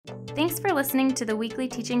Thanks for listening to the weekly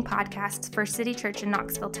teaching podcast for City Church in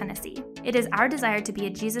Knoxville, Tennessee. It is our desire to be a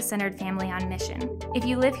Jesus-centered family on mission. If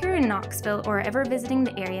you live here in Knoxville or are ever visiting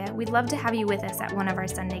the area, we'd love to have you with us at one of our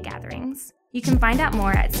Sunday gatherings. You can find out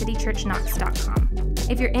more at citychurchknox.com.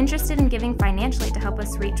 If you're interested in giving financially to help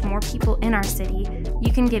us reach more people in our city,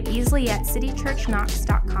 you can give easily at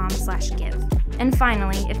citychurchknox.com/give. And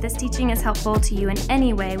finally, if this teaching is helpful to you in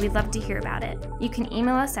any way, we'd love to hear about it. You can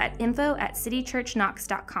email us at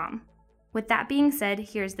info@citychurchknox.com. With that being said,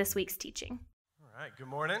 here's this week's teaching. All right, good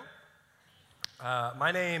morning.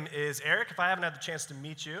 My name is Eric. If I haven't had the chance to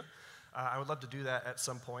meet you, I would love to do that at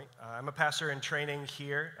some point. I'm a pastor in training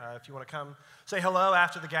here. If you want to come say hello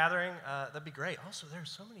after the gathering, that'd be great. Also, there's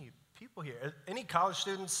so many people here. Any college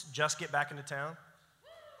students just get back into town?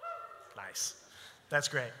 Nice. That's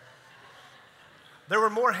great. There were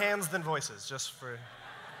more hands than voices, just for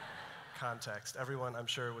context. Everyone, I'm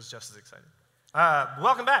sure, was just as excited.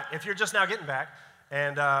 Welcome back, if you're just now getting back,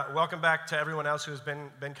 and welcome back to everyone else who has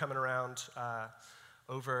been coming around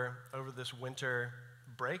over this winter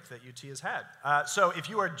break that UT has had. So if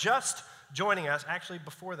you are just joining us, actually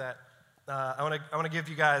before that, I want to give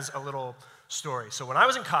you guys a little story. So when I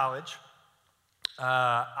was in college,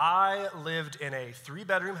 I lived in a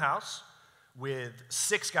 3-bedroom house with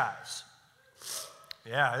 6 guys.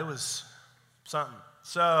 Yeah, it was something.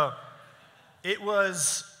 So it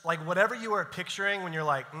was like whatever you were picturing when you're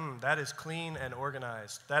like, that is clean and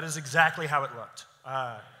organized. That is exactly how it looked.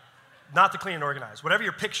 Not the clean and organized. Whatever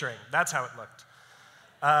you're picturing, that's how it looked.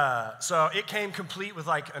 So it came complete with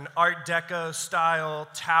like an Art Deco style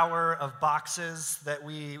tower of boxes that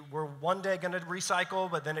we were one day going to recycle,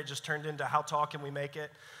 but then it just turned into how tall can we make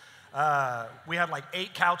it. We had like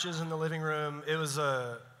 8 couches in the living room. It was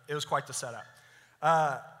quite the setup.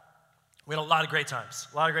 We had a lot of great times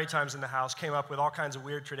in the house, came up with all kinds of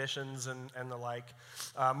weird traditions and the like.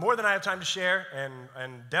 More than I have time to share,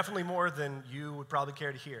 and definitely more than you would probably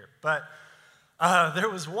care to hear. But there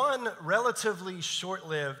was one relatively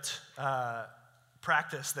short-lived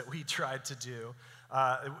practice that we tried to do.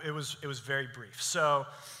 It was very brief. So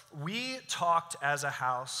we talked as a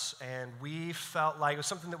house, and we felt like it was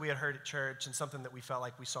something that we had heard at church and something that we felt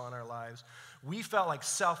like we saw in our lives. We felt like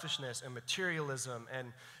selfishness and materialism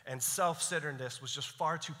and self-centeredness was just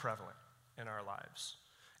far too prevalent in our lives.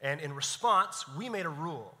 And in response, we made a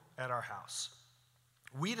rule at our house.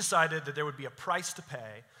 We decided that there would be a price to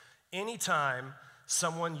pay anytime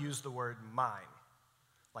someone used the word mine.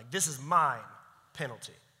 Like, this is mine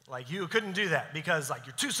penalty. Like, you couldn't do that because, like,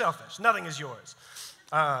 you're too selfish. Nothing is yours.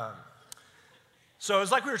 So it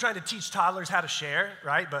was like we were trying to teach toddlers how to share,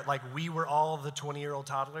 right? But, like, we were all the 20-year-old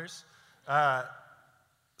toddlers.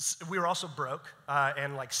 We were also broke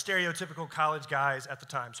and, like, stereotypical college guys at the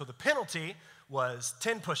time. So the penalty was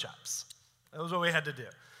 10 push-ups. That was what we had to do.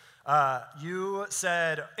 You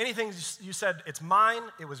said, anything you said, it's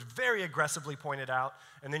mine, it was very aggressively pointed out,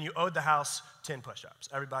 and then you owed the house 10 push-ups.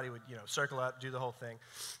 Everybody would, circle up, do the whole thing.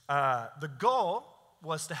 The goal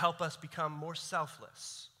was to help us become more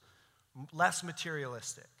selfless, less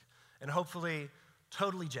materialistic, and hopefully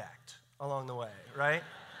totally jacked along the way, right?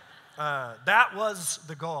 That was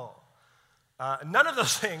the goal. None of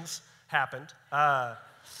those things happened,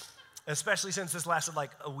 especially since this lasted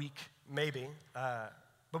like a week, maybe.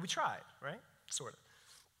 But we tried, right? Sort of.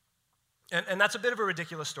 And that's a bit of a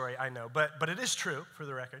ridiculous story, I know, but it is true, for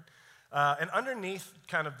the record. And underneath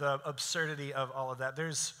kind of the absurdity of all of that,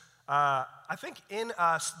 there's, I think in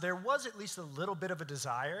us, there was at least a little bit of a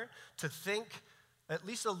desire to think at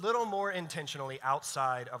least a little more intentionally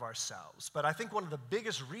outside of ourselves. But I think one of the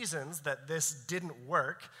biggest reasons that this didn't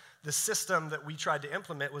work, the system that we tried to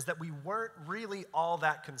implement, was that we weren't really all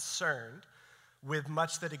that concerned with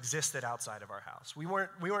much that existed outside of our house. We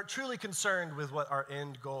weren't truly concerned with what our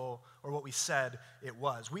end goal or what we said it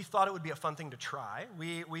was. We thought it would be a fun thing to try.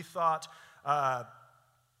 We thought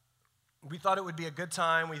it would be a good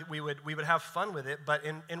time. We would have fun with it. But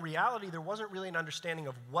in reality, there wasn't really an understanding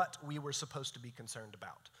of what we were supposed to be concerned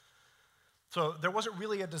about. So there wasn't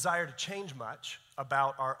really a desire to change much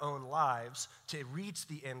about our own lives to reach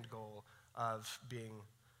the end goal of being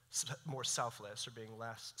more selfless or being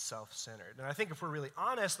less self-centered. And I think if we're really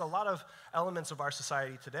honest, a lot of elements of our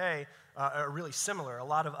society today are really similar. A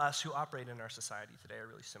lot of us who operate in our society today are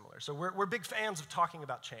really similar. So we're big fans of talking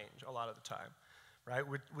about change a lot of the time, right?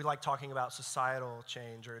 We like talking about societal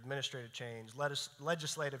change or administrative change,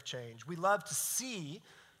 legislative change. We love to see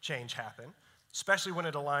change happen, especially when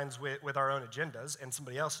it aligns with our own agendas and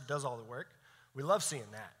somebody else does all the work. We love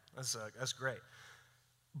seeing that. That's great.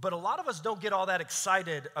 But a lot of us don't get all that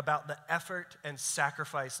excited about the effort and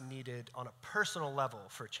sacrifice needed on a personal level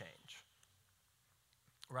for change.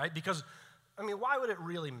 right? Because, why would it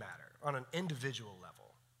really matter on an individual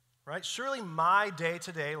level, right? Surely my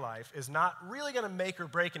day-to-day life is not really going to make or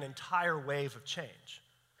break an entire wave of change.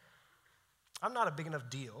 I'm not a big enough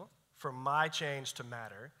deal for my change to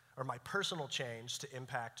matter or my personal change to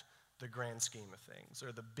impact the grand scheme of things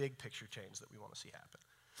or the big picture change that we want to see happen.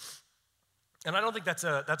 And I don't think that's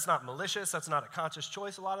not malicious, that's not a conscious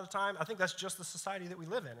choice a lot of the time. I think that's just the society that we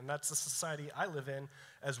live in, and that's the society I live in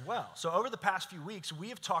as well. So over the past few weeks, we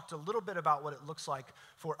have talked a little bit about what it looks like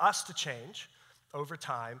for us to change over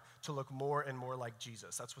time to look more and more like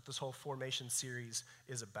Jesus. That's what this whole formation series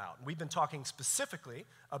is about. We've been talking specifically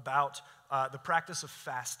about the practice of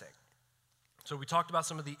fasting. So we talked about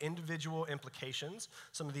some of the individual implications,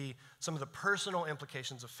 some of the personal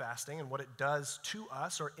implications of fasting and what it does to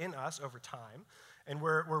us or in us over time. And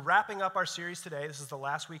we're wrapping up our series today. This is the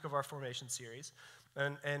last week of our formation series.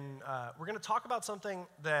 And we're going to talk about something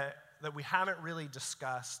that we haven't really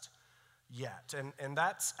discussed yet. And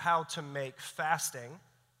that's how to make fasting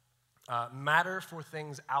matter for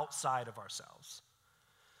things outside of ourselves.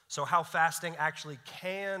 So how fasting actually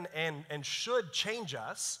can and should change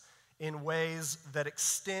us in ways that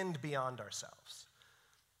extend beyond ourselves.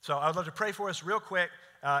 So I would love to pray for us real quick,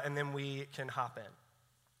 and then we can hop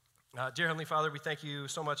in. Dear Heavenly Father, we thank you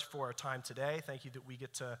so much for our time today. Thank you that we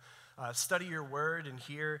get to study your word and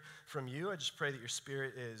hear from you. I just pray that your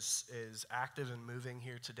spirit is active and moving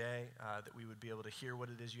here today, that we would be able to hear what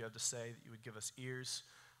it is you have to say, that you would give us ears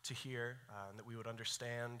to hear, and that we would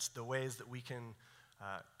understand the ways that we can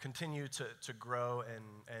continue to grow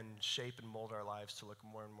and shape and mold our lives to look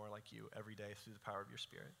more and more like you every day through the power of your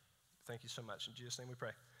Spirit. Thank you so much. In Jesus' name we pray.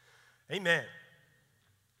 Amen.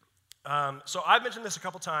 So I've mentioned this a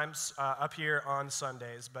couple times up here on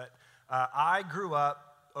Sundays, but I grew up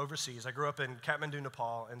overseas. I grew up in Kathmandu,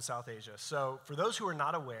 Nepal, in South Asia. So for those who are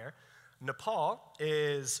not aware, Nepal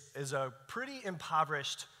is a pretty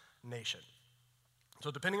impoverished nation. So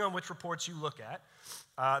depending on which reports you look at,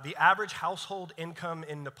 the average household income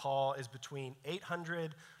in Nepal is between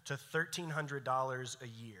 $800 to $1,300 a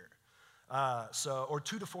year, or $2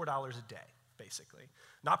 to $4 a day, basically.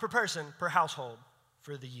 Not per person, per household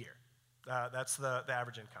for the year. That's the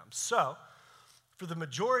average income. So for the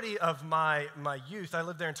majority of my youth, I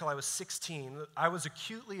lived there until I was 16, I was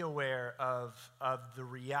acutely aware of the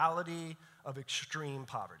reality of extreme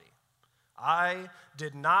poverty. I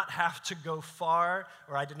did not have to go far,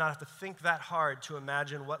 or I did not have to think that hard to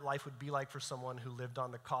imagine what life would be like for someone who lived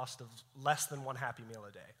on the cost of less than one Happy Meal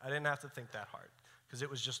a day. I didn't have to think that hard, because it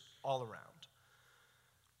was just all around.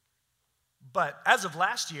 But as of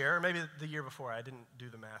last year, or maybe the year before, I didn't do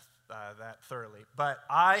the math that thoroughly, but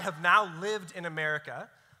I have now lived in America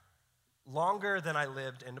longer than I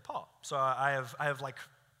lived in Nepal. So I have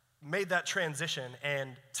made that transition, and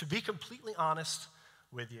to be completely honest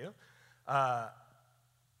with you,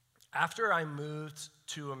 after I moved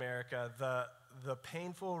to America, the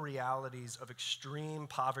painful realities of extreme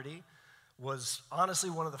poverty was honestly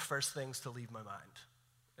one of the first things to leave my mind.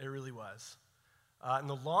 It really was. And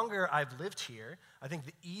the longer I've lived here, I think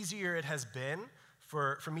the easier it has been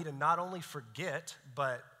for me to not only forget,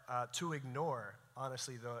 but to ignore,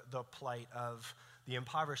 honestly, the plight of the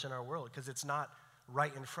impoverished in our world, because it's not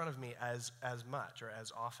right in front of me as much or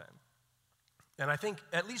as often. And I think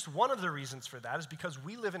at least one of the reasons for that is because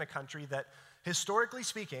we live in a country that, historically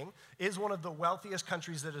speaking, is one of the wealthiest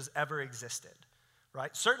countries that has ever existed,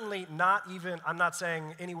 right? Certainly not even, I'm not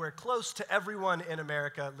saying anywhere close to everyone in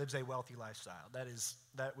America lives a wealthy lifestyle.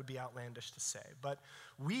 That would be outlandish to say. But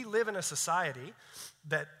we live in a society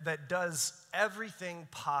that does everything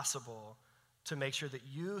possible to make sure that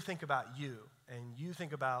you think about you and you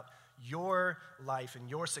think about your life and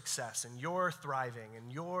your success and your thriving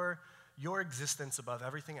and your existence above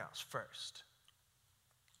everything else first.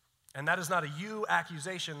 And that is not a you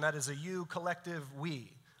accusation, that is a you collective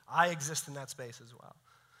we. I exist in that space as well.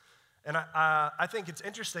 And I think it's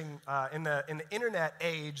interesting in the internet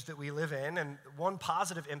age that we live in, and one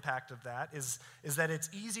positive impact of that is that it's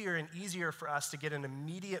easier and easier for us to get an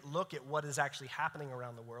immediate look at what is actually happening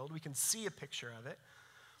around the world. We can see a picture of it,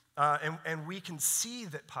 and we can see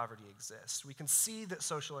that poverty exists. We can see that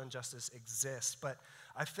social injustice exists, but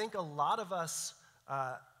I think a lot of us,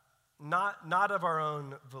 not of our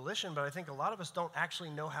own volition, but I think a lot of us don't actually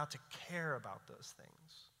know how to care about those things.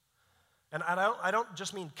 And I don't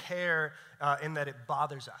just mean care in that it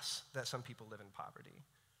bothers us that some people live in poverty.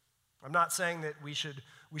 I'm not saying that we should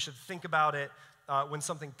think about it when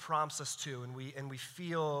something prompts us to, and we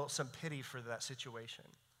feel some pity for that situation.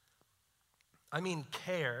 I mean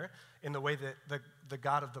care in the way that the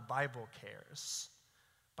God of the Bible cares,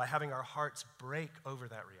 by having our hearts break over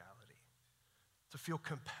that reality. to feel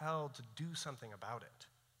compelled to do something about it.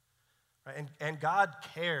 Right? And God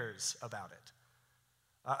cares about it.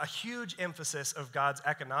 A huge emphasis of God's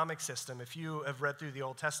economic system, if you have read through the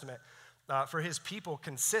Old Testament, for his people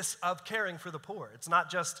consists of caring for the poor. It's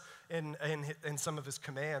not just in some of his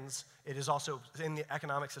commands, it is also in the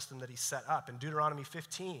economic system that he set up. In Deuteronomy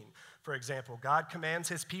 15, for example, God commands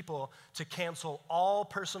his people to cancel all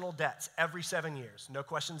personal debts every 7 years. No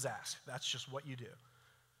questions asked. That's just what you do.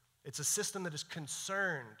 It's a system that is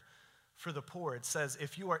concerned for the poor. It says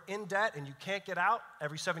if you are in debt and you can't get out,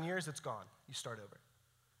 every 7 years it's gone. You start over.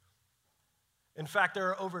 In fact, there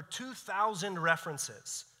are over 2,000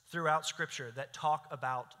 references throughout Scripture that talk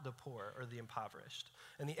about the poor or the impoverished.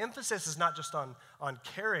 And the emphasis is not just on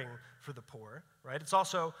caring for the poor, right? It's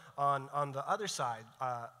also on the other side.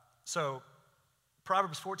 So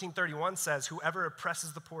Proverbs 14:31 says, whoever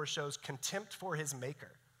oppresses the poor shows contempt for his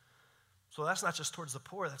maker. So that's not just towards the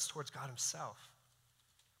poor, that's towards God himself.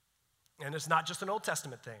 And it's not just an Old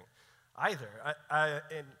Testament thing either.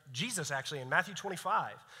 And Jesus, actually, in Matthew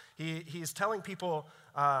 25, he's telling people,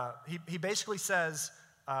 he basically says,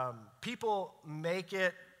 people make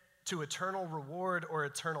it to eternal reward or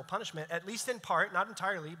eternal punishment, at least in part, not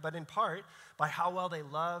entirely, but in part, by how well they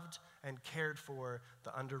loved and cared for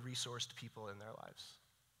the under-resourced people in their lives.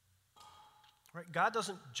 Right? God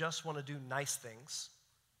doesn't just want to do nice things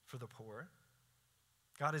for the poor.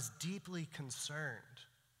 God is deeply concerned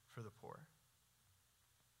for the poor.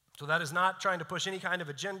 So that is not trying to push any kind of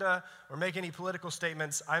agenda or make any political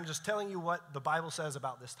statements. I'm just telling you what the Bible says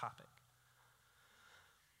about this topic.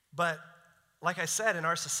 But like I said, in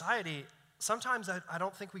our society, sometimes I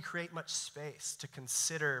don't think we create much space to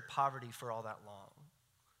consider poverty for all that long.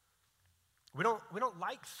 We don't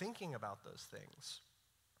like thinking about those things.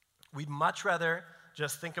 We'd much rather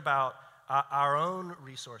just think about our own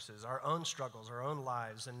resources, our own struggles, our own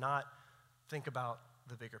lives, and not think about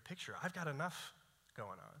the bigger picture. I've got enough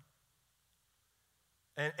going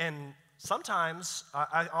on. And sometimes,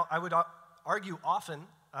 I would argue often,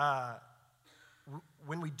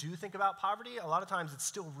 when we do think about poverty, a lot of times it's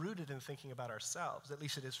still rooted in thinking about ourselves. At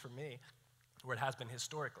least it is for me, where it has been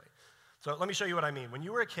historically. So let me show you what I mean. When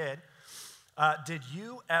you were a kid, did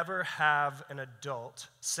you ever have an adult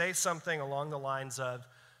say something along the lines of,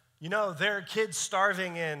 you know, there are kids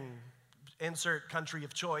starving in insert country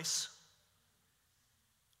of choice,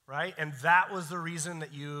 right? And that was the reason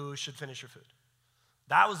that you should finish your food.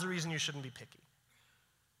 That was the reason you shouldn't be picky.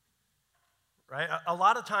 Right? A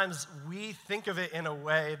lot of times we think of it in a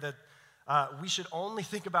way that we should only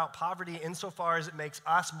think about poverty insofar as it makes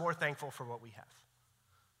us more thankful for what we have,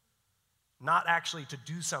 not actually to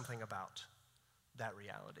do something about that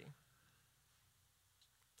reality.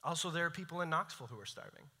 Also, there are people in Knoxville who are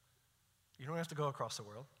starving. You don't have to go across the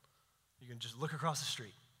world. You can just look across the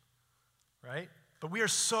street, right? But we are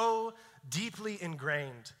so deeply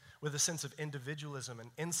ingrained with a sense of individualism and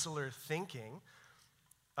insular thinking,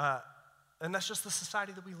 and that's just the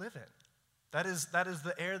society that we live in. That is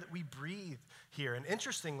the air that we breathe here. And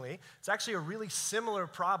interestingly, it's actually a really similar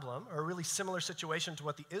problem or a really similar situation to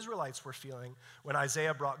what the Israelites were feeling when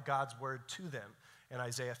Isaiah brought God's word to them in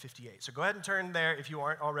Isaiah 58. So go ahead and turn there if you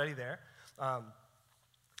aren't already there.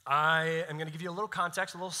 I am going to give you a little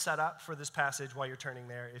context, a little setup for this passage while you're turning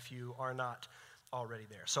there if you are not already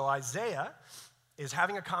there. So Isaiah is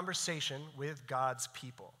having a conversation with God's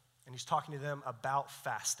people, and he's talking to them about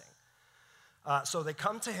fasting. So they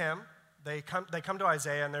come to him, they come to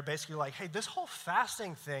Isaiah, and they're basically like, hey, this whole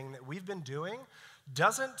fasting thing that we've been doing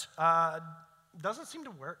doesn't seem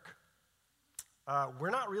to work. We're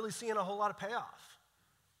not really seeing a whole lot of payoff.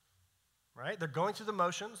 Right? They're going through the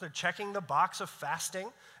motions, they're checking the box of fasting,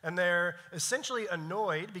 and they're essentially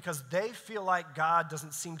annoyed because they feel like God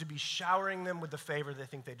doesn't seem to be showering them with the favor they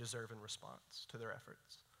think they deserve in response to their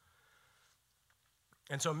efforts.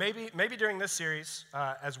 And so maybe during this series,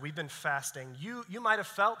 as we've been fasting, you might have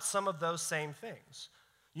felt some of those same things.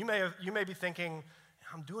 You may be thinking,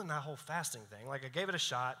 I'm doing that whole fasting thing. Like I gave it a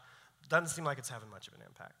shot. Doesn't seem like it's having much of an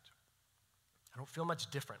impact. I don't feel much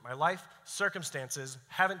different. My life circumstances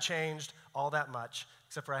haven't changed all that much,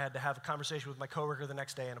 except for I had to have a conversation with my coworker the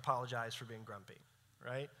next day and apologize for being grumpy,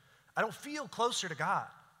 right? I don't feel closer to God.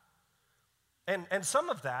 And some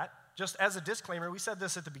of that, just as a disclaimer, we said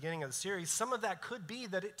this at the beginning of the series, some of that could be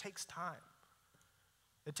that it takes time.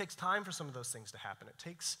 It takes time for some of those things to happen. It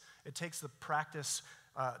takes the practice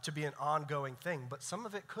to be an ongoing thing, but some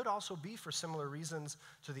of it could also be for similar reasons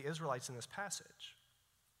to the Israelites in this passage.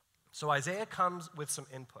 So Isaiah comes with some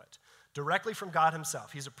input directly from God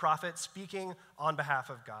himself. He's a prophet speaking on behalf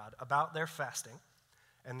of God about their fasting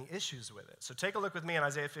and the issues with it. So take a look with me in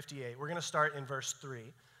Isaiah 58. We're going to start in verse 3,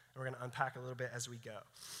 and we're going to unpack a little bit as we go.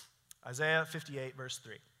 Isaiah 58, verse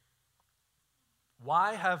 3.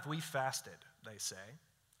 Why have we fasted, they say,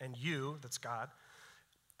 and you, that's God,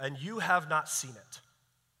 and you have not seen it?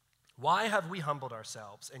 Why have we humbled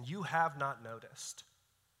ourselves, and you have not noticed?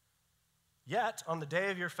 Yet, on the day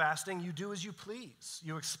of your fasting, you do as you please.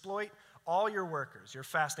 You exploit all your workers. Your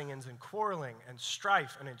fasting ends in quarreling and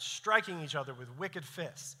strife and in striking each other with wicked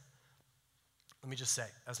fists. Let me just say,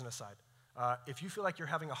 as an aside, if you feel like you're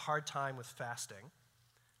having a hard time with fasting,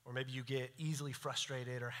 or maybe you get easily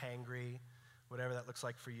frustrated or hangry, whatever that looks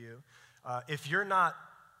like for you, if you're not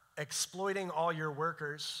exploiting all your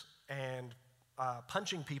workers and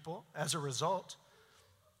punching people as a result,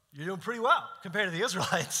 you're doing pretty well compared to the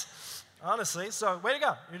Israelites, honestly. So way to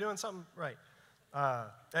go. You're doing something right,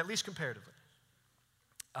 at least comparatively.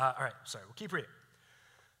 All right, sorry, we'll keep reading.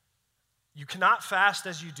 You cannot fast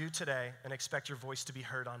as you do today and expect your voice to be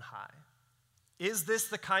heard on high. Is this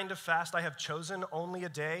the kind of fast I have chosen, only a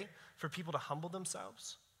day for people to humble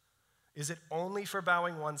themselves? Is it only for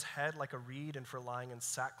bowing one's head like a reed and for lying in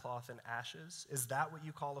sackcloth and ashes? Is that what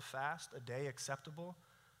you call a fast, a day acceptable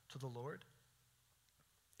to the Lord?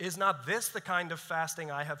 Is not this the kind of fasting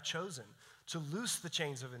I have chosen, to loose the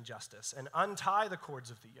chains of injustice and untie the cords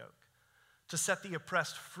of the yoke, to set the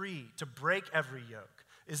oppressed free, to break every yoke?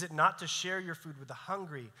 Is it not to share your food with the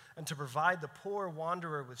hungry and to provide the poor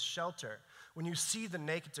wanderer with shelter? When you see the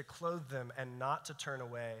naked, to clothe them and not to turn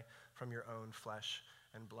away from your own flesh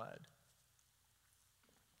and blood.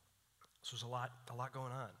 So there's a lot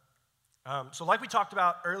going on. So like we talked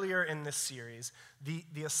about earlier in this series,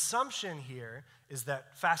 the assumption here is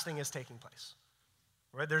that fasting is taking place.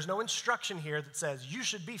 Right? There's no instruction here that says you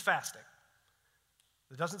should be fasting.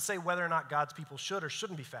 It doesn't say whether or not God's people should or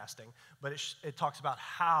shouldn't be fasting, but it talks about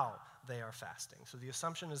how they are fasting. So the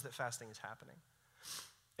assumption is that fasting is happening.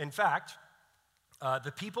 In fact,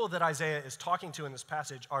 the people that Isaiah is talking to in this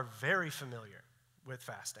passage are very familiar with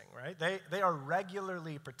fasting, right? They are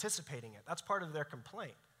regularly participating in it. That's part of their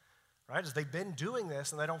complaint, right? Is they've been doing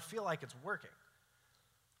this and they don't feel like it's working.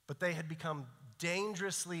 But they had become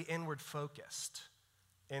dangerously inward focused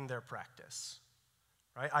in their practice.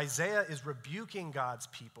 Right? Isaiah is rebuking God's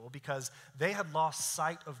people because they had lost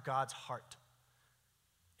sight of God's heart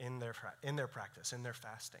in their practice, in their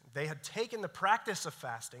fasting. They had taken the practice of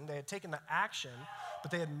fasting, they had taken the action,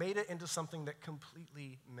 but they had made it into something that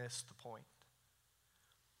completely missed the point.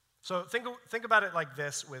 So think about it like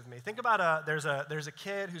this with me. Think about there's a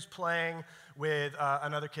kid who's playing with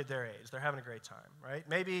another kid their age. They're having a great time, right?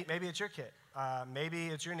 Maybe it's your kid. Maybe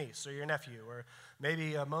it's your niece or your nephew, or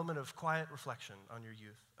maybe a moment of quiet reflection on your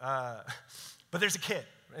youth. But there's a kid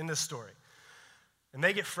in this story, and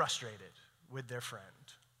they get frustrated with their friend,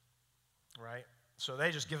 right? So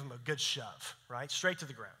they just give him a good shove, right? Straight to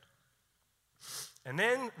the ground. And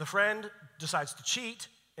then the friend decides to cheat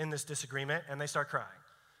in this disagreement, and they start crying.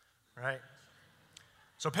 Right?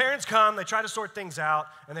 So parents come, they try to sort things out,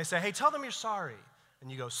 and they say, hey, tell them you're sorry. And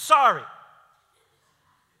you go, sorry.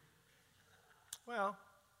 Well,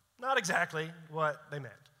 not exactly what they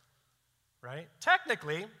meant, right?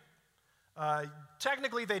 Technically,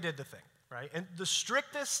 they did the thing, right? And the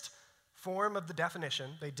strictest form of the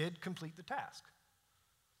definition, they did complete the task.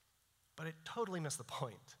 But it totally missed the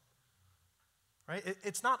point, right?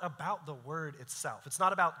 It's not about the word itself. It's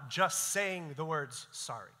not about just saying the words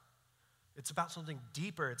sorry. It's about something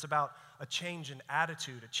deeper. It's about a change in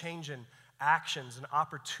attitude, a change in actions, an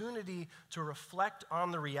opportunity to reflect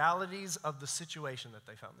on the realities of the situation that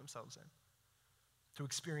they found themselves in, to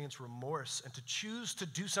experience remorse and to choose to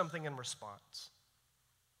do something in response.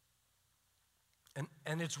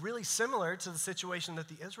 And it's really similar to the situation that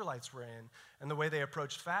the Israelites were in and the way they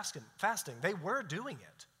approached fasting. They were doing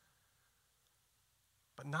it,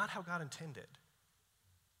 but not how God intended.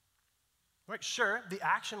 Right, sure, the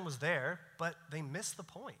action was there, but they missed the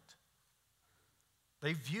point.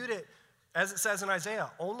 They viewed it, as it says in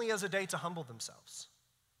Isaiah, only as a day to humble themselves.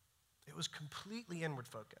 It was completely inward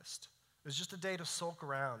focused. It was just a day to sulk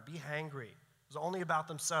around, be hangry. It was only about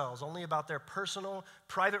themselves, only about their personal,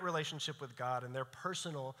 private relationship with God and their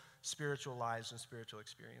personal spiritual lives and spiritual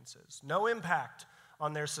experiences. No impact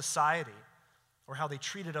on their society or how they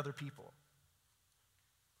treated other people.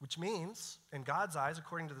 Which means, in God's eyes,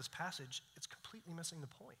 according to this passage, it's completely missing the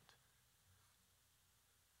point.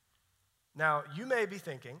 Now, you may be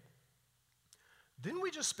thinking, didn't we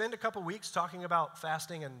just spend a couple weeks talking about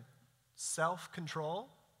fasting and self-control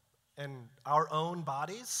and our own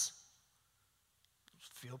bodies?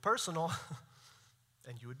 Feel personal,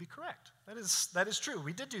 and you would be correct. That is true.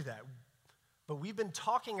 We did do that. But we've been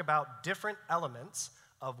talking about different elements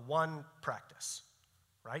of one practice,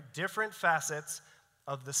 right? Different facets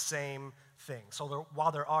of the same thing. So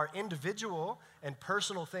while there are individual and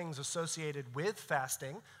personal things associated with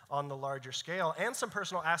fasting on the larger scale, and some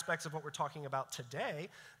personal aspects of what we're talking about today,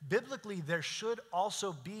 biblically there should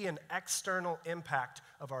also be an external impact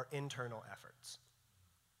of our internal efforts.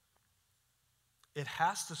 It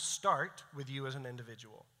has to start with you as an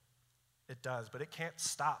individual. It does, but it can't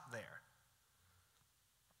stop there.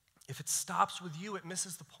 If it stops with you, it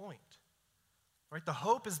misses the point. Right? The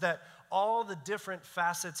hope is that all the different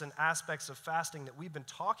facets and aspects of fasting that we've been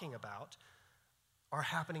talking about are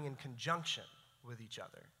happening in conjunction with each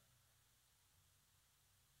other.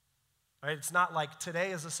 Right? It's not like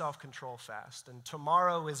today is a self-control fast, and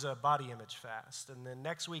tomorrow is a body image fast, and then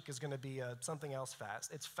next week is going to be a something else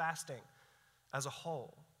fast. It's fasting as a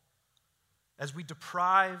whole. As we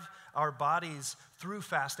deprive our bodies through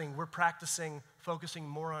fasting, we're practicing focusing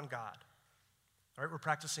more on God. All right, we're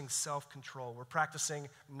practicing self-control. We're practicing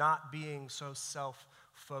not being so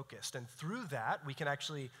self-focused. And through that, we can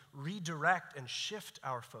actually redirect and shift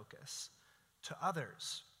our focus to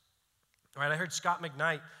others. All right, I heard Scott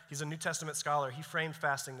McKnight, he's a New Testament scholar, he framed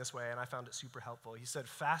fasting this way, and I found it super helpful. He said,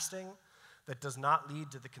 fasting that does not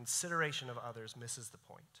lead to the consideration of others misses the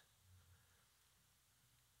point.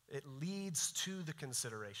 It leads to the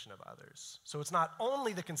consideration of others. So it's not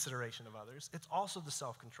only the consideration of others, it's also the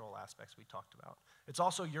self-control aspects we talked about. It's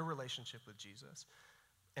also your relationship with Jesus,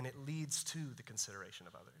 and it leads to the consideration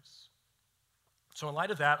of others. So in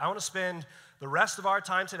light of that, I want to spend the rest of our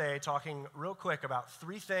time today talking real quick about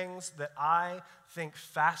 3 things that I think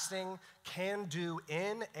fasting can do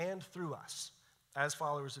in and through us as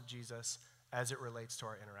followers of Jesus as it relates to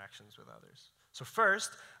our interactions with others. So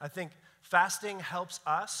first, I think fasting helps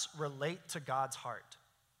us relate to God's heart.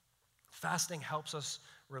 Fasting helps us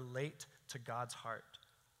relate to God's heart.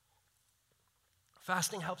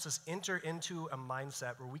 Fasting helps us enter into a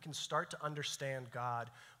mindset where we can start to understand God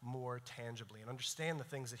more tangibly and understand the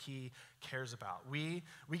things that he cares about. We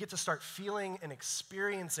get to start feeling and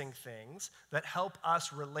experiencing things that help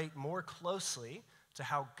us relate more closely to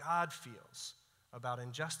how God feels about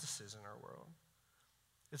injustices in our world.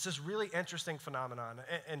 It's this really interesting phenomenon,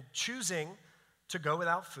 and choosing to go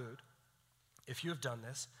without food, if you have done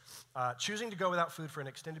this, choosing to go without food for an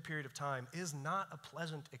extended period of time is not a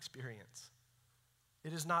pleasant experience.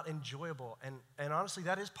 It is not enjoyable, and honestly,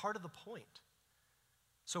 that is part of the point.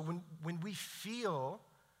 So when we feel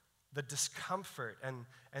the discomfort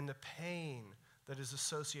and the pain that is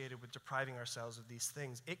associated with depriving ourselves of these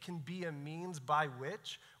things, it can be a means by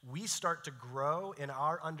which we start to grow in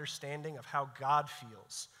our understanding of how God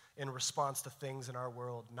feels in response to things in our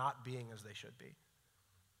world not being as they should be.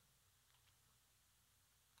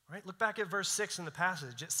 All right, look back at verse 6 in the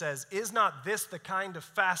passage. It says, "Is not this the kind of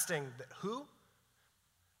fasting that who?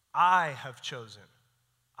 I have chosen."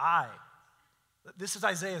 I. This is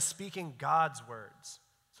Isaiah speaking God's words.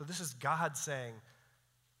 So this is God saying,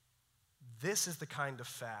 this is the kind of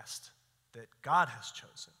fast that God has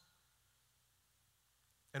chosen.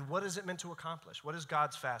 And what is it meant to accomplish? What is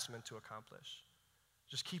God's fast meant to accomplish?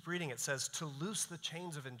 Just keep reading. It says, to loose the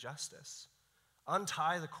chains of injustice,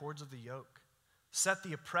 untie the cords of the yoke, set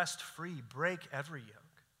the oppressed free, break every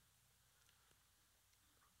yoke.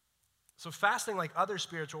 So fasting, like other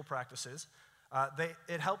spiritual practices,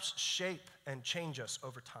 it helps shape and change us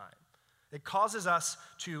over time. It causes us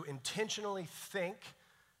to intentionally think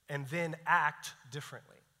and then act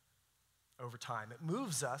differently over time. It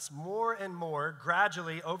moves us more and more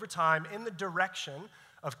gradually over time in the direction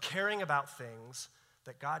of caring about things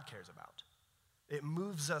that God cares about. It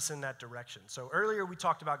moves us in that direction. So earlier we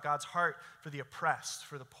talked about God's heart for the oppressed,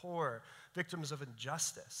 for the poor, victims of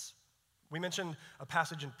injustice. We mentioned a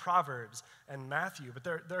passage in Proverbs and Matthew, but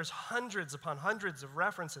there's hundreds upon hundreds of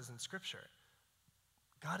references in Scripture.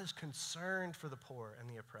 God is concerned for the poor and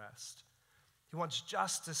the oppressed. He wants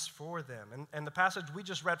justice for them. And the passage we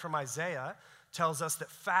just read from Isaiah tells us that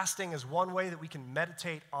fasting is one way that we can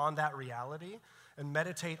meditate on that reality and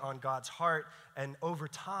meditate on God's heart and over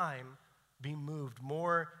time be moved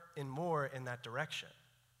more and more in that direction.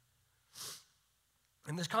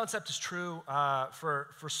 And this concept is true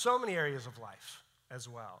for so many areas of life as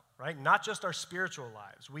well, right? Not just our spiritual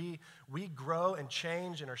lives. We grow and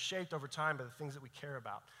change and are shaped over time by the things that we care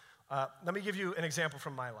about. Let me give you an example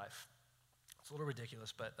from my life. It's a little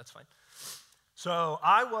ridiculous, but that's fine. So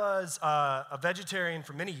I was a vegetarian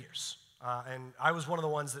for many years, and I was one of the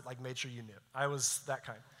ones that made sure you knew. I was that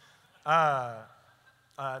kind.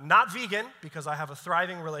 Not vegan, because I have a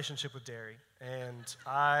thriving relationship with dairy, and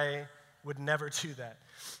I would never do that.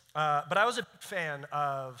 But I was a big fan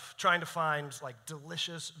of trying to find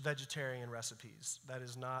delicious vegetarian recipes. That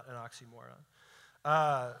is not an oxymoron.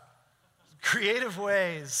 creative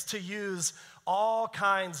ways to use all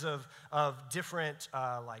kinds of different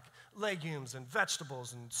like legumes and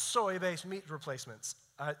vegetables and soy-based meat replacements.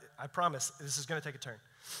 I promise this is going to take a turn.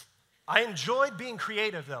 I enjoyed being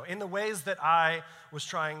creative, though, in the ways that I was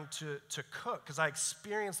trying to cook, because I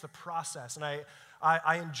experienced the process, and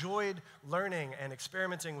I enjoyed learning and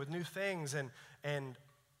experimenting with new things, and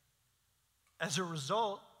as a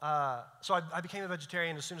result, so I became a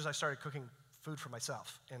vegetarian as soon as I started cooking food for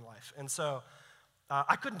myself in life. And so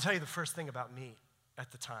I couldn't tell you the first thing about meat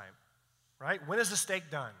at the time, right? When is the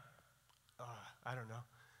steak done? I don't know.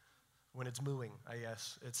 When it's mooing, I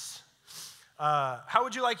guess. It's, how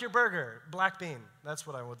would you like your burger? Black bean. That's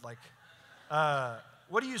what I would like.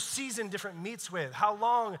 What do you season different meats with? How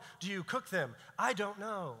long do you cook them? I don't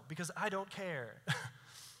know, because I don't care.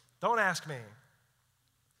 Don't ask me.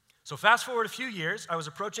 So fast forward a few years, I was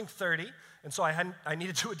approaching 30, and so I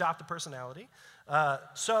needed to adopt a personality.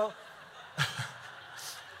 So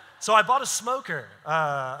I bought a smoker,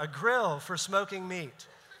 a grill for smoking meat,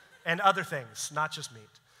 and other things, not just meat.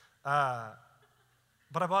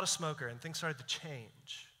 But I bought a smoker, and things started to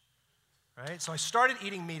change, right? So I started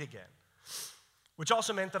eating meat again, which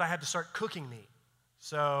also meant that I had to start cooking meat.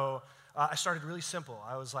 So I started really simple.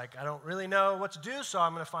 I was like, I don't really know what to do, so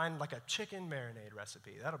I'm going to find like a chicken marinade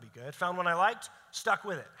recipe. That'll be good. Found one I liked, stuck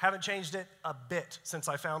with it. Haven't changed it a bit since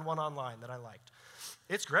I found one online that I liked.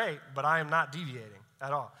 It's great, but I am not deviating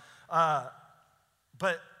at all.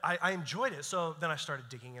 But I enjoyed it, so then I started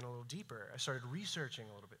digging in a little deeper. I started researching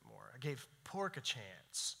a little bit more. I gave pork a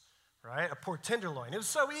chance, right? A pork tenderloin. It was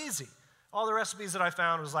so easy. All the recipes that I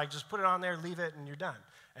found was like, just put it on there, leave it, and you're done.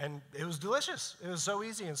 And it was delicious. It was so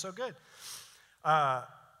easy and so good.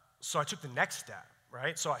 So I took the next step,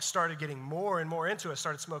 right? So I started getting more and more into it. I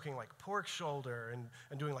started smoking like pork shoulder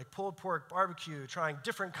and doing like pulled pork barbecue, trying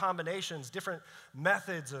different combinations, different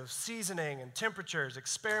methods of seasoning and temperatures,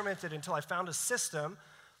 experimented until I found a system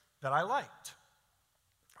that I liked.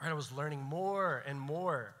 Right? I was learning more and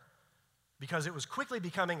more because it was quickly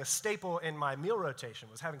becoming a staple in my meal rotation,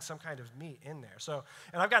 was having some kind of meat in there. So,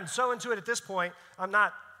 and I've gotten so into it at this point, I'm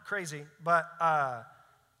not crazy, but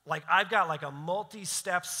like I've got like a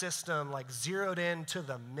multi-step system, like zeroed in to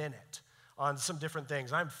the minute on some different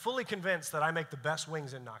things. I'm fully convinced that I make the best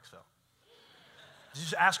wings in Knoxville.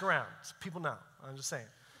 Just ask around. People know. I'm just saying.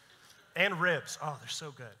 And ribs. Oh, they're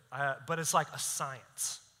so good. But it's like a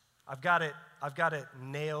science. I've got it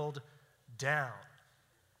nailed down.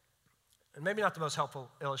 And maybe not the most helpful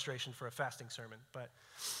illustration for a fasting sermon, but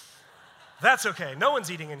that's okay. No one's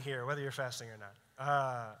eating in here, whether you're fasting or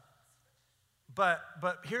not.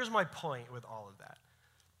 But here's my point with all of that.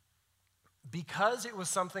 Because it was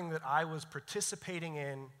something that I was participating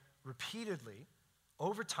in repeatedly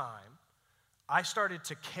over time, I started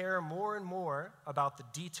to care more and more about the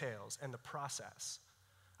details and the process.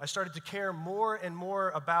 I started to care more and more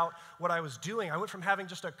about what I was doing. I went from having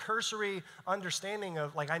just a cursory understanding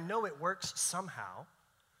of, like, I know it works somehow,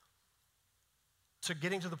 to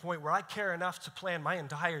getting to the point where I care enough to plan my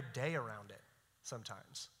entire day around it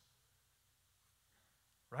sometimes.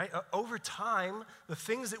 Right? Over time, the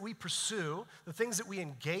things that we pursue, the things that we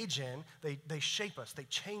engage in, they shape us, they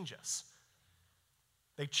change us.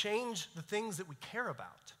 They change the things that we care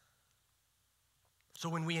about. So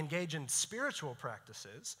when we engage in spiritual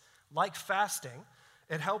practices, like fasting,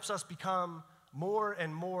 it helps us become more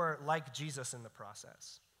and more like Jesus in the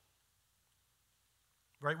process.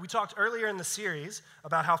 Right? We talked earlier in the series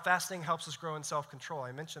about how fasting helps us grow in self-control.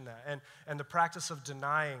 I mentioned that. And the practice of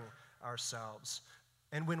denying ourselves.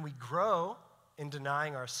 And when we grow in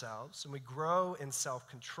denying ourselves and we grow in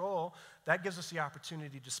self-control, that gives us the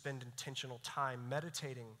opportunity to spend intentional time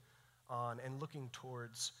meditating on and looking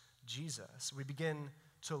towards Jesus. We begin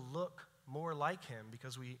to look more like him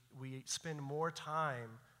because we spend more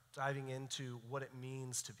time diving into what it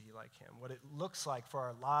means to be like him, what it looks like for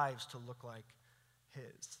our lives to look like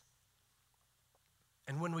his.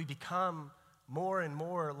 And when we become more and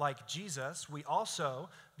more like Jesus, we also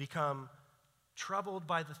become troubled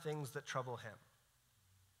by the things that trouble him.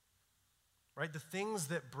 Right? The things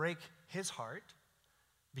that break his heart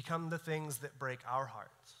become the things that break our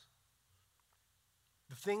hearts.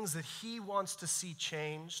 The things that he wants to see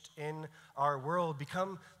changed in our world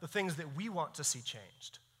become the things that we want to see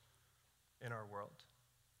changed in our world.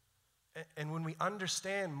 And when we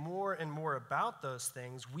understand more and more about those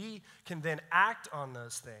things, we can then act on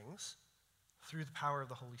those things through the power of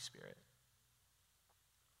the Holy Spirit.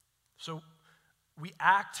 So we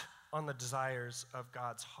act on the desires of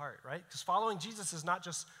God's heart, right? Because following Jesus is not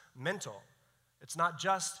just mental. It's not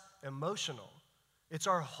just emotional. It's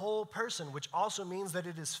our whole person, which also means that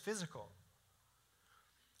it is physical.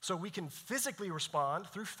 So we can physically respond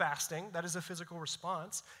through fasting, that is a physical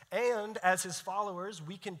response, and as his followers,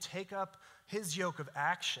 we can take up his yoke of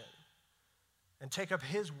action and take up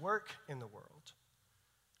his work in the world,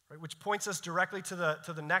 right? Which points us directly to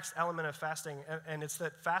the next element of fasting, and it's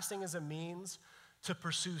that fasting is a means to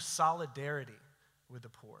pursue solidarity with the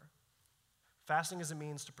poor. Fasting is a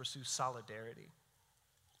means to pursue solidarity.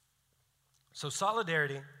 So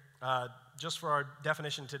solidarity, just for our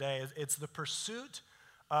definition today, it's the pursuit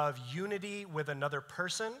of unity with another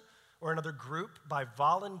person or another group by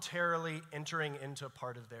voluntarily entering into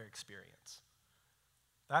part of their experience.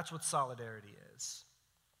 That's what solidarity is.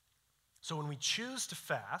 So when we choose to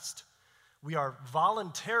fast, we are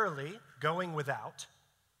voluntarily going without,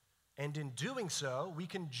 and in doing so, we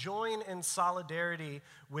can join in solidarity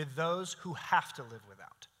with those who have to live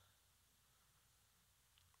without.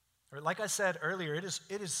 Like I said earlier, it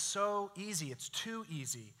is so easy, it's too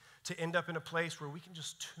easy to end up in a place where we can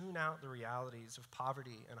just tune out the realities of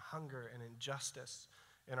poverty and hunger and injustice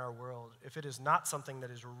in our world if it is not something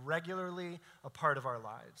that is regularly a part of our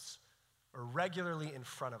lives or regularly in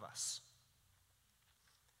front of us.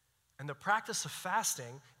 And the practice of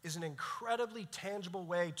fasting is an incredibly tangible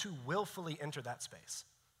way to willfully enter that space.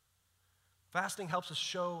 Fasting helps us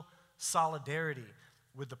show solidarity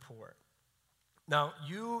with the poor. Now,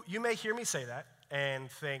 you may hear me say that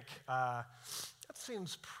and think, that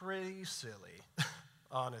seems pretty silly,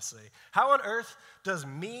 honestly. How on earth does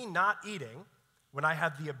me not eating, when I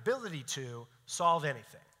have the ability to, solve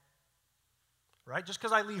anything? Right? Just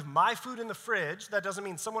because I leave my food in the fridge, that doesn't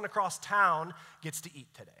mean someone across town gets to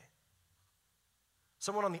eat today.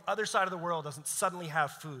 Someone on the other side of the world doesn't suddenly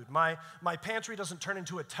have food. My pantry doesn't turn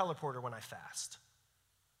into a teleporter when I fast.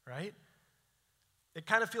 Right? It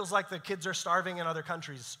kind of feels like the kids are starving in other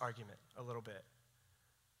countries argument a little bit.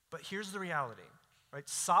 But here's the reality, right?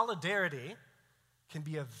 Solidarity can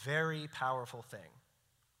be a very powerful thing,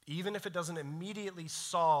 even if it doesn't immediately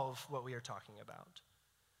solve what we are talking about.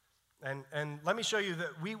 And let me show you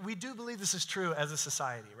that we do believe this is true as a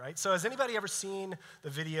society, right? So has anybody ever seen the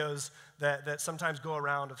videos that sometimes go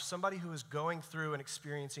around of somebody who is going through and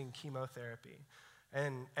experiencing chemotherapy,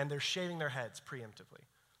 and they're shaving their heads preemptively?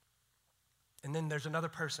 And then there's another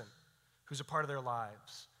person who's a part of their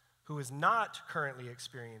lives who is not currently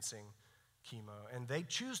experiencing chemo, and they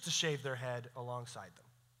choose to shave their head alongside them.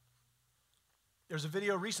 There's a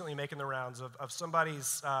video recently making the rounds of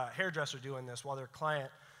somebody's hairdresser doing this while their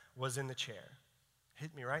client was in the chair.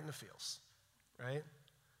 Hit me right in the feels, right?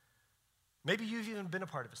 Maybe you've even been a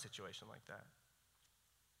part of a situation like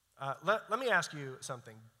that. Let me ask you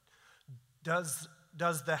something. Does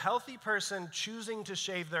the healthy person choosing to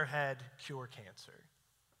shave their head cure cancer?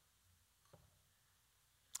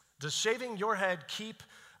 Does shaving your head keep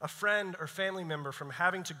a friend or family member from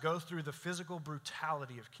having to go through the physical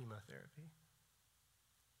brutality of chemotherapy?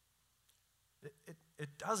 It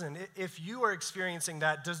doesn't. If you are experiencing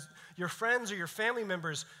that, does your friends or your family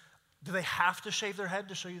members, do they have to shave their head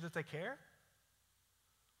to show you that they care?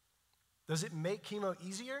 Does it make chemo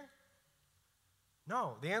easier?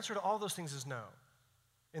 No. The answer to all those things is no.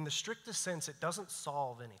 In the strictest sense, it doesn't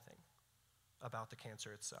solve anything about the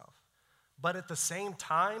cancer itself. But at the same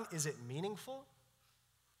time, is it meaningful?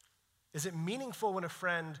 Is it meaningful when a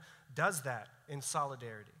friend does that in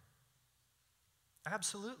solidarity?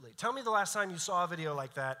 Absolutely. Tell me the last time you saw a video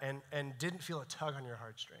like that and didn't feel a tug on your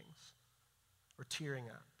heartstrings or tearing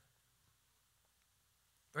up.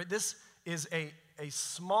 Right? This is a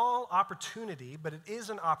small opportunity, but it is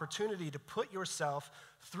an opportunity to put yourself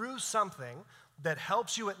through something that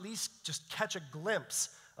helps you at least just catch a glimpse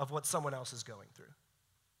of what someone else is going through.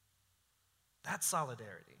 That's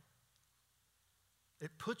solidarity.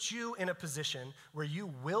 It puts you in a position where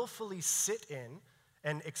you willfully sit in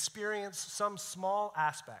and experience some small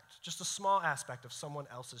aspect, just a small aspect of someone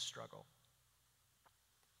else's struggle.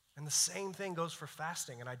 And the same thing goes for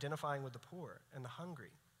fasting and identifying with the poor and the hungry.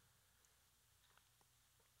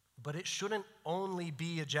 But it shouldn't only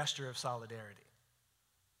be a gesture of solidarity,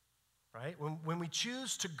 right? When we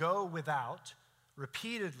choose to go without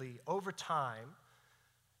repeatedly over time,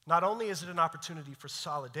 not only is it an opportunity for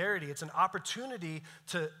solidarity, it's an opportunity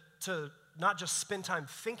to not just spend time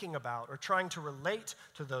thinking about or trying to relate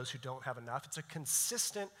to those who don't have enough. It's a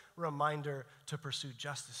consistent reminder to pursue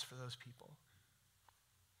justice for those people.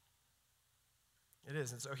 It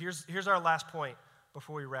is. And so here's our last point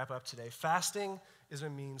before we wrap up today. Fasting is a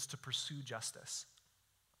means to pursue justice.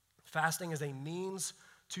 Fasting is a means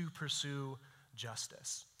to pursue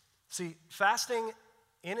justice. See, fasting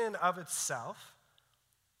in and of itself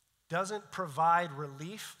doesn't provide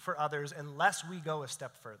relief for others unless we go a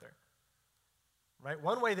step further. right?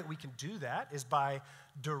 One way that we can do that is by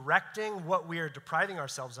directing what we are depriving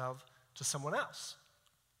ourselves of to someone else,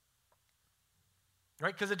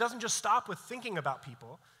 right? Because it doesn't just stop with thinking about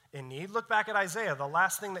people in need. Look back at Isaiah, the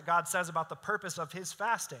last thing that God says about the purpose of his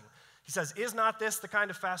fasting. He says, "Is not this the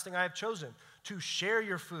kind of fasting I have chosen? To share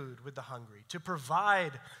your food with the hungry, to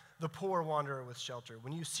provide the poor wanderer with shelter.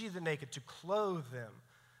 When you see the naked, to clothe them,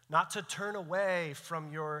 not to turn away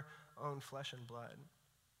from your own flesh and blood."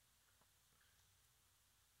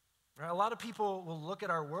 Right? A lot of people will look at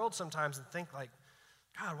our world sometimes and think like,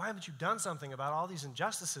 God, why haven't you done something about all these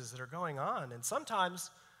injustices that are going on? And sometimes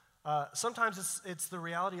it's the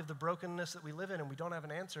reality of the brokenness that we live in and we don't have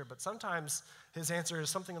an answer, but sometimes his answer is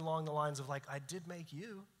something along the lines of like, I did make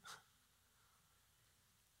you,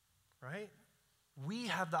 right? We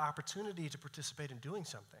have the opportunity to participate in doing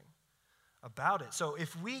something about it. So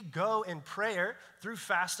if we go in prayer through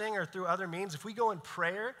fasting or through other means, if we go in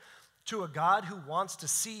prayer to a God who wants to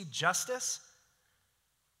see justice,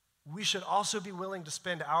 we should also be willing to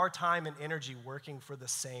spend our time and energy working for the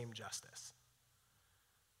same justice.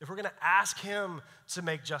 If we're going to ask him to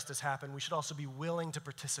make justice happen, we should also be willing to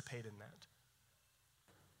participate in that.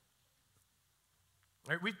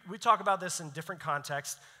 Right? We talk about this in different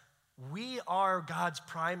contexts. We are God's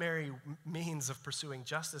primary means of pursuing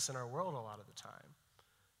justice in our world a lot of the time.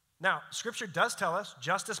 Now, Scripture does tell us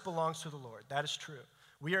justice belongs to the Lord. That is true.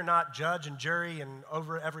 We are not judge and jury and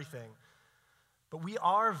over everything. But we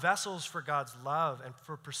are vessels for God's love and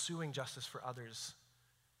for pursuing justice for others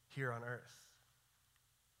here on earth.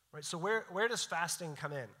 Right? So where does fasting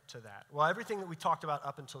come in to that? Well, everything that we talked about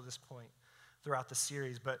up until this point throughout the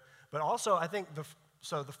series. But also, I think the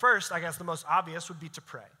first, I guess the most obvious would be to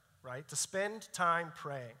pray. Right? To spend time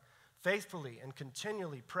praying, faithfully and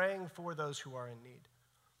continually praying for those who are in need.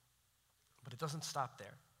 But it doesn't stop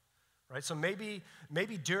there, right? So maybe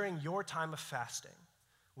during your time of fasting,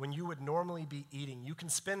 when you would normally be eating, you can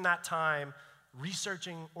spend that time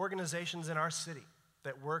researching organizations in our city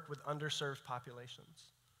that work with underserved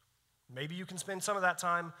populations. Maybe you can spend some of that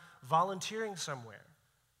time volunteering somewhere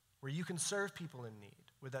where you can serve people in need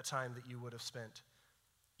with that time that you would have spent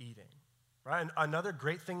eating. Right? And another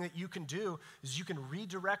great thing that you can do is you can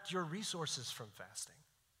redirect your resources from fasting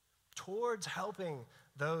towards helping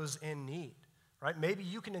those in need. Right? Maybe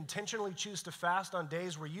you can intentionally choose to fast on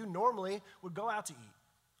days where you normally would go out to eat.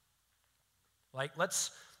 Like let's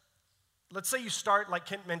say you start, like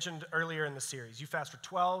Kent mentioned earlier in the series, you fast for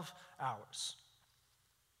 12 hours.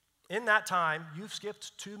 In that time, you've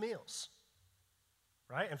skipped 2 meals.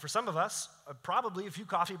 Right? And for some of us, probably a few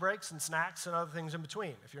coffee breaks and snacks and other things in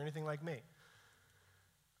between, if you're anything like me.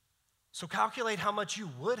 So calculate how much you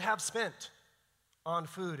would have spent on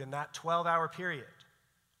food in that 12-hour period.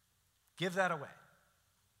 Give that away.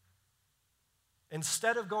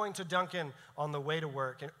 Instead of going to Dunkin' on the way to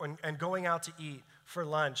work and going out to eat for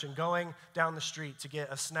lunch and going down the street to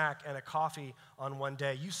get a snack and a coffee on one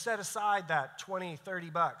day, you set aside that $20,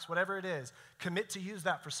 $30, whatever it is, commit to use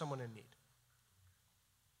that for someone in need.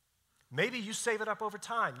 Maybe you save it up over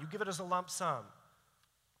time. You give it as a lump sum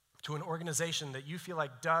to an organization that you feel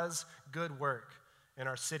like does good work in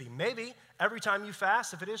our city. Maybe every time you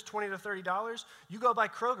fast, if it is $20 to $30, you go by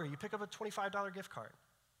Kroger, you pick up a $25 gift card.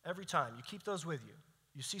 Every time. You keep those with you.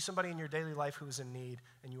 You see somebody in your daily life who is in need,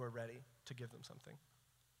 and you are ready to give them something.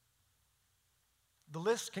 The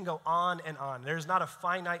list can go on and on. There's not a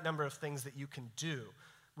finite number of things that you can do.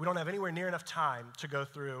 We don't have anywhere near enough time to go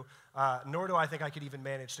through, nor do I think I could even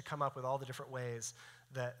manage to come up with all the different ways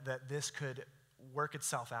that this could work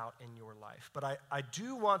itself out in your life. But I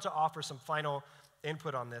do want to offer some final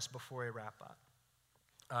input on this before we wrap up.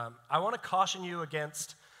 I want to caution you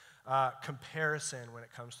against comparison when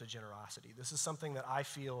it comes to generosity. This is something that I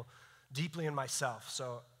feel deeply in myself,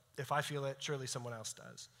 so if I feel it, surely someone else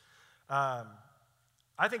does.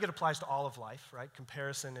 I think it applies to all of life, right?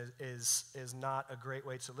 Comparison is not a great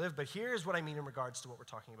way to live, but here's what I mean in regards to what we're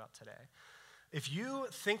talking about today. If you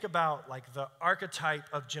think about like the archetype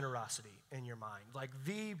of generosity in your mind, like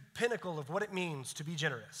the pinnacle of what it means to be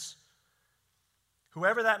generous,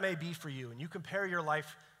 whoever that may be for you, and you compare your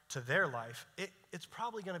life to their life, it's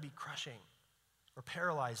probably going to be crushing or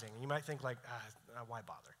paralyzing. And you might think like, why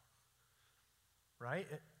bother? Right?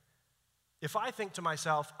 If I think to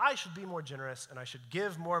myself, I should be more generous and I should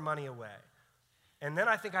give more money away, and then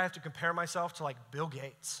I think I have to compare myself to like Bill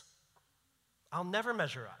Gates, I'll never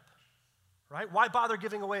measure up. Right? Why bother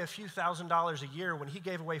giving away a few $1,000s a year when he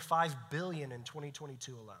gave away $5 billion in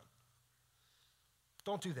 2022 alone?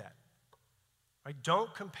 Don't do that. Right?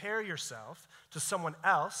 Don't compare yourself to someone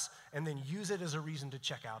else and then use it as a reason to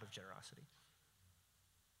check out of generosity.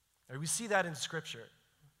 Right? We see that in Scripture.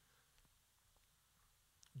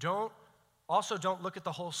 Don't look at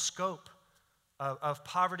the whole scope of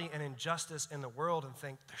poverty and injustice in the world and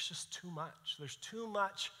think, there's just too much. There's too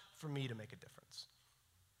much for me to make a difference.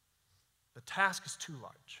 The task is too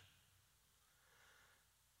large.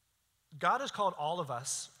 God has called all of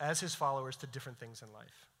us as his followers to different things in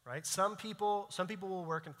life, right? Some people will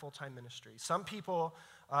work in full-time ministry. Some people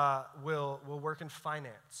will work in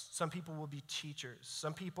finance. Some people will be teachers.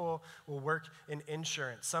 Some people will work in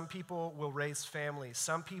insurance. Some people will raise families.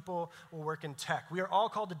 Some people will work in tech. We are all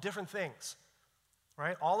called to different things,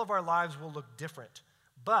 right? All of our lives will look different,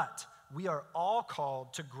 but we are all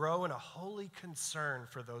called to grow in a holy concern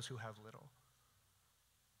for those who have little.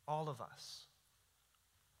 All of us.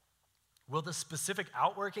 Will the specific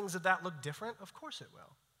outworkings of that look different? Of course it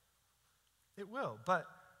will. It will, but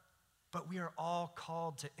we are all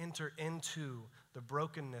called to enter into the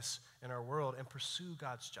brokenness in our world and pursue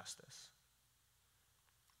God's justice.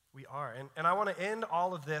 We are. And I want to end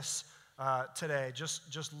all of this today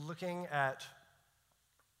just looking at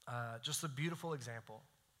just the beautiful example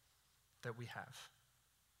that we have.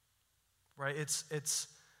 Right? It's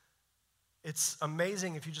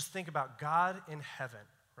amazing if you just think about God in heaven.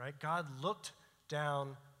 Right? God looked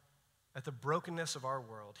down at the brokenness of our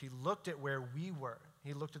world. He looked at where we were.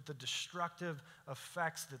 He looked at the destructive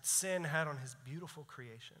effects that sin had on his beautiful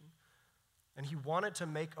creation. And he wanted to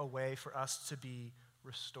make a way for us to be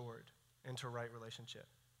restored into right relationship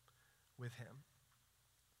with him.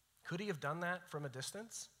 Could he have done that from a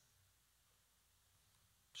distance?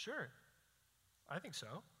 Sure. I think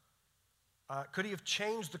so. Could he have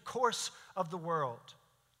changed the course of the world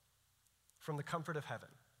from the comfort of heaven?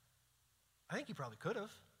 I think he probably could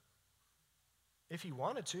have. If he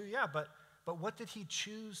wanted to, yeah, but what did he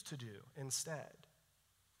choose to do instead?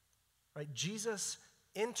 Right? Jesus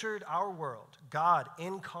entered our world, God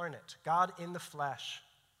incarnate, God in the flesh,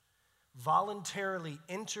 voluntarily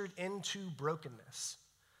entered into brokenness,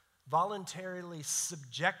 voluntarily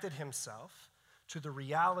subjected himself to the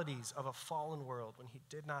realities of a fallen world when he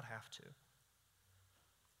did not have to.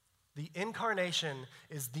 The incarnation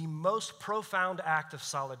is the most profound act of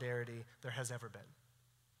solidarity there has ever been.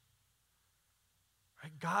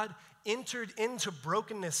 Right? God entered into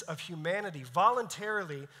brokenness of humanity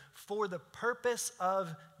voluntarily for the purpose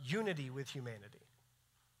of unity with humanity.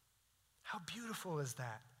 How beautiful is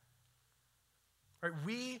that? Right?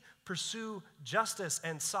 We pursue justice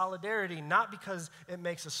and solidarity not because it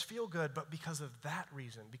makes us feel good, but because of that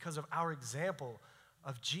reason, because of our example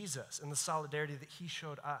of Jesus and the solidarity that he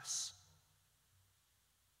showed us.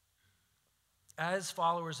 As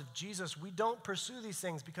followers of Jesus, we don't pursue these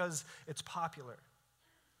things because it's popular.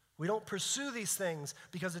 We don't pursue these things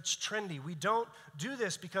because it's trendy. We don't do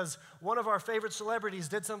this because one of our favorite celebrities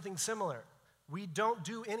did something similar. We don't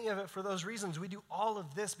do any of it for those reasons. We do all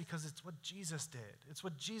of this because it's what Jesus did. It's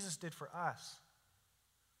what Jesus did for us.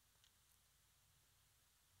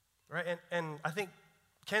 Right? And I think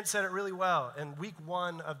Kent said it really well in week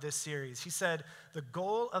 1 of this series. He said, the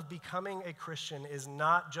goal of becoming a Christian is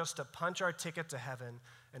not just to punch our ticket to heaven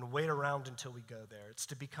and wait around until we go there. It's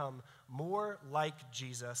to become more like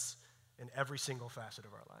Jesus in every single facet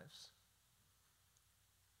of our lives.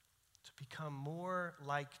 To become more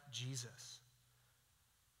like Jesus.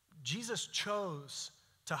 Jesus chose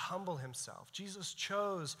to humble himself. Jesus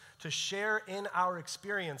chose to share in our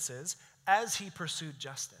experiences as he pursued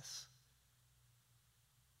justice.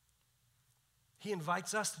 He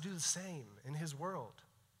invites us to do the same in his world.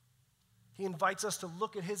 He invites us to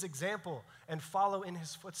look at his example and follow in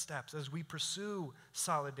his footsteps as we pursue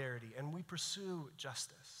solidarity and we pursue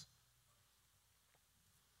justice.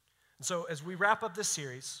 And so as we wrap up this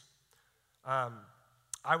series,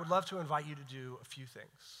 I would love to invite you to do a few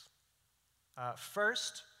things.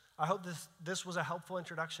 First, I hope this was a helpful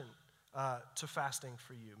introduction to fasting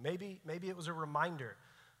for you. Maybe it was a reminder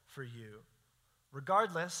for you.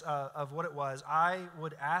 Regardless of what it was, I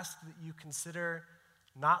would ask that you consider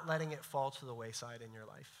not letting it fall to the wayside in your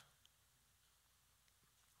life.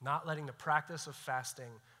 Not letting the practice of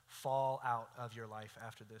fasting fall out of your life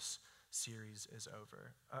after this series is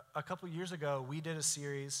over. A couple years ago, we did a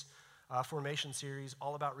series, formation series,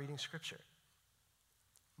 all about reading Scripture.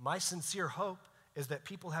 My sincere hope is that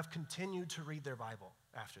people have continued to read their Bible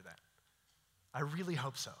after that. I really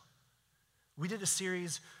hope so. We did a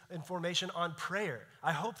series in formation on prayer.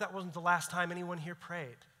 I hope that wasn't the last time anyone here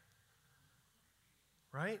prayed.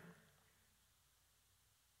 Right?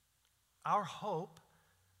 Our hope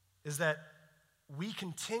is that we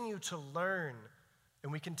continue to learn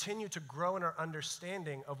and we continue to grow in our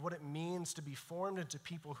understanding of what it means to be formed into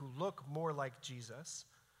people who look more like Jesus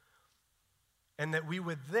and that we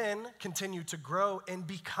would then continue to grow in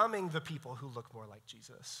becoming the people who look more like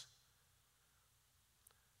Jesus.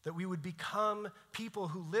 That we would become people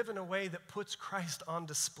who live in a way that puts Christ on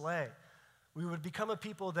display. We would become a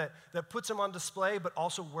people that puts him on display, but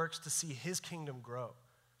also works to see his kingdom grow,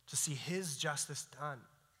 to see his justice done,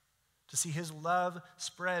 to see his love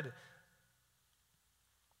spread.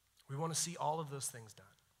 We want to see all of those things done.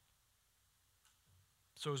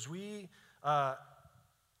 So as we,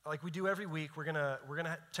 like we do every week, we're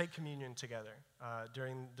gonna take communion together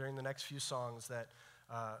during the next few songs that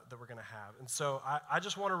we're gonna have. And so I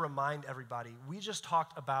just want to remind everybody, we just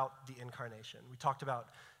talked about the incarnation. We talked about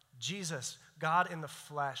Jesus, God in the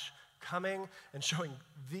flesh, coming and showing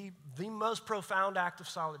the most profound act of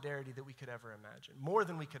solidarity that we could ever imagine, more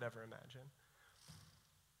than we could ever imagine.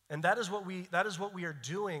 And that is what we are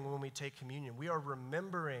doing when we take communion. We are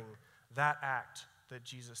remembering that act that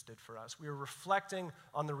Jesus did for us. We are reflecting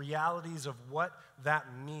on the realities of what that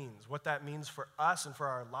means for us and for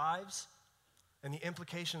our lives, and the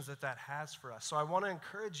implications that has for us. So I want to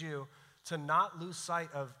encourage you to not lose sight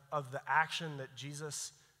of the action that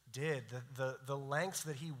Jesus did, the lengths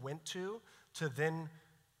that he went to then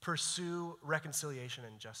pursue reconciliation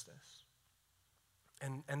and justice.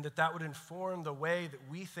 And that would inform the way that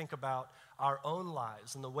we think about our own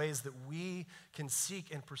lives and the ways that we can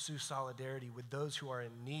seek and pursue solidarity with those who are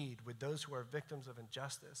in need, with those who are victims of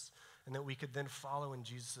injustice, and that we could then follow in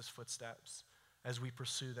Jesus' footsteps as we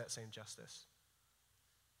pursue that same justice.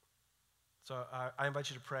 So I invite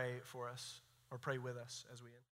you to pray for us, or pray with us as we end.